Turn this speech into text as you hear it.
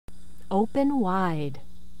open wide.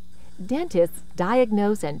 Dentists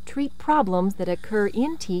diagnose and treat problems that occur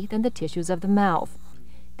in teeth and the tissues of the mouth.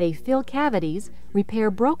 They fill cavities,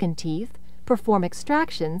 repair broken teeth, perform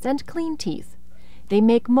extractions, and clean teeth. They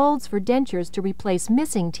make molds for dentures to replace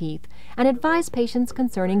missing teeth and advise patients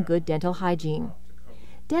concerning good dental hygiene.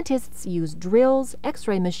 Dentists use drills,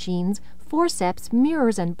 x-ray machines, forceps,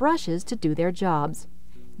 mirrors, and brushes to do their jobs.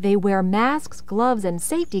 They wear masks, gloves, and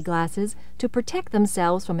safety glasses to protect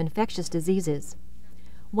themselves from infectious diseases.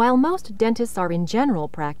 While most dentists are in general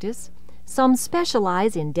practice, some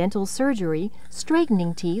specialize in dental surgery,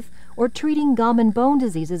 straightening teeth, or treating gum and bone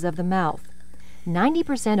diseases of the mouth.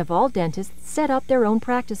 90% of all dentists set up their own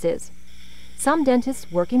practices. Some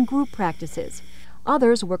dentists work in group practices.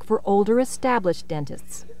 Others work for older established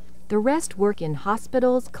dentists. The rest work in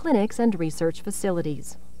hospitals, clinics, and research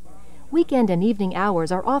facilities. Weekend and evening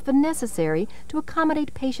hours are often necessary to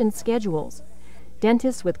accommodate patient schedules.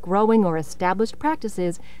 Dentists with growing or established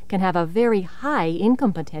practices can have a very high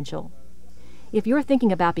income potential. If you're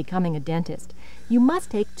thinking about becoming a dentist, you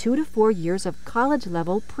must take 2 to 4 years of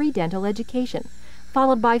college-level pre-dental education,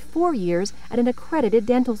 followed by 4 years at an accredited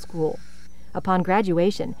dental school. Upon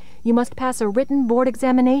graduation, you must pass a written board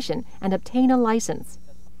examination and obtain a license.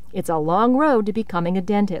 It's a long road to becoming a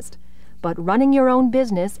dentist, but running your own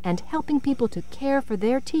business and helping people to care for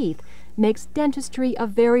their teeth makes dentistry a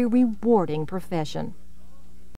very rewarding profession.